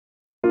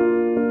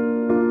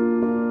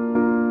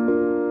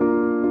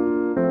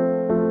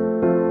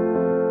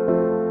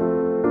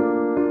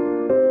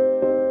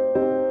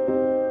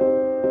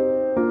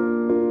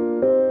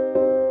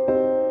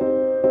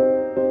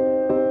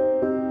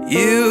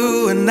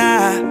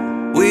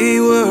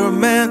we were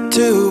meant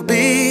to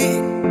be.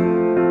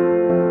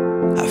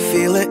 I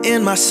feel it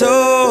in my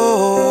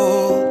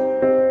soul,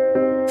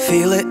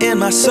 feel it in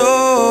my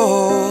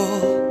soul.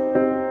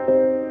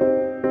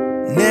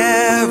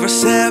 Never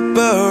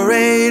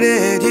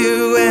separated,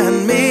 you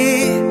and me.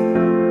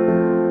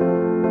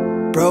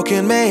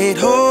 Broken made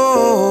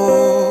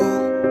whole,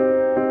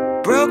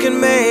 broken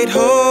made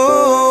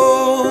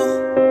whole.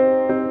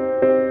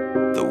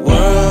 The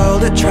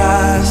world, it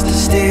tries to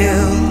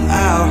steal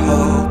our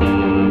hope,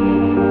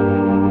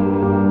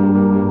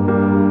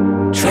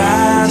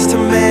 tries to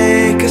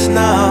make us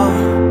numb,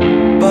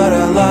 but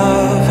our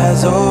love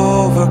has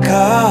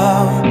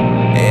overcome.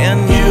 And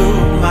you,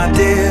 my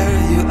dear,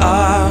 you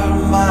are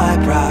my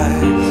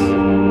prize.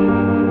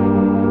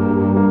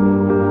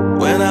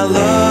 When I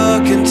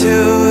look into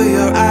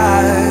your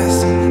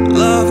eyes,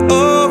 love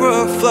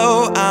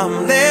overflow,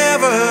 I'm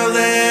never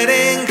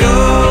letting go.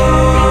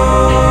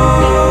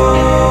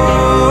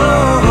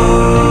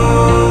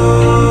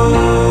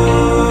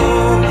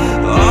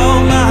 All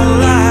my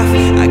life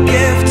I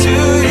give to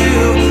you,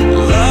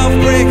 love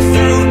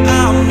breakthrough,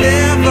 I'm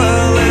never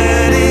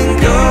letting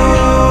go.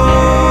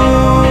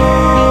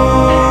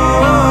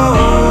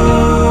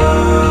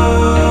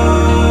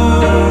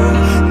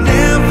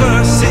 Never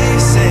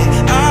ceasing,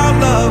 our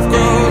love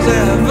grows,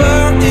 ever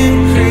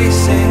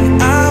increasing,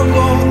 I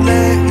won't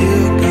let you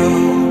go.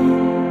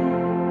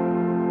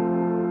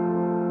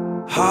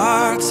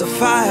 Hearts of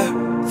fire,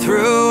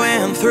 through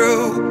and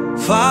through.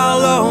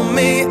 Follow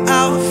me,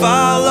 I'll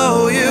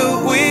follow you.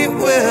 We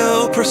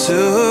will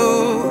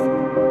pursue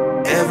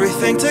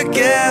everything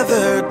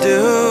together,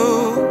 do.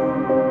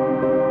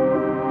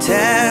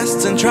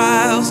 Tests and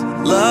trials,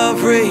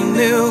 love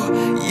renew.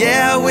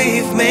 Yeah,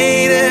 we've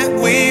made it,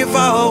 we've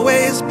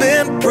always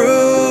been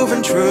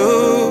proven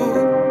true.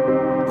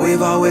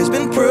 We've always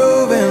been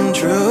proven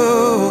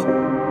true.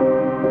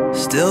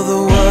 Still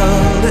the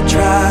world, it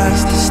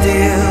tries to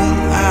steal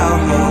our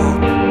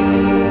hope,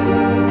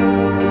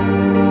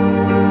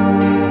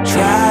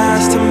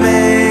 tries to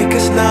make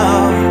us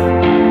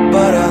numb,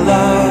 but our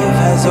love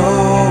has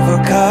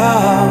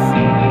overcome.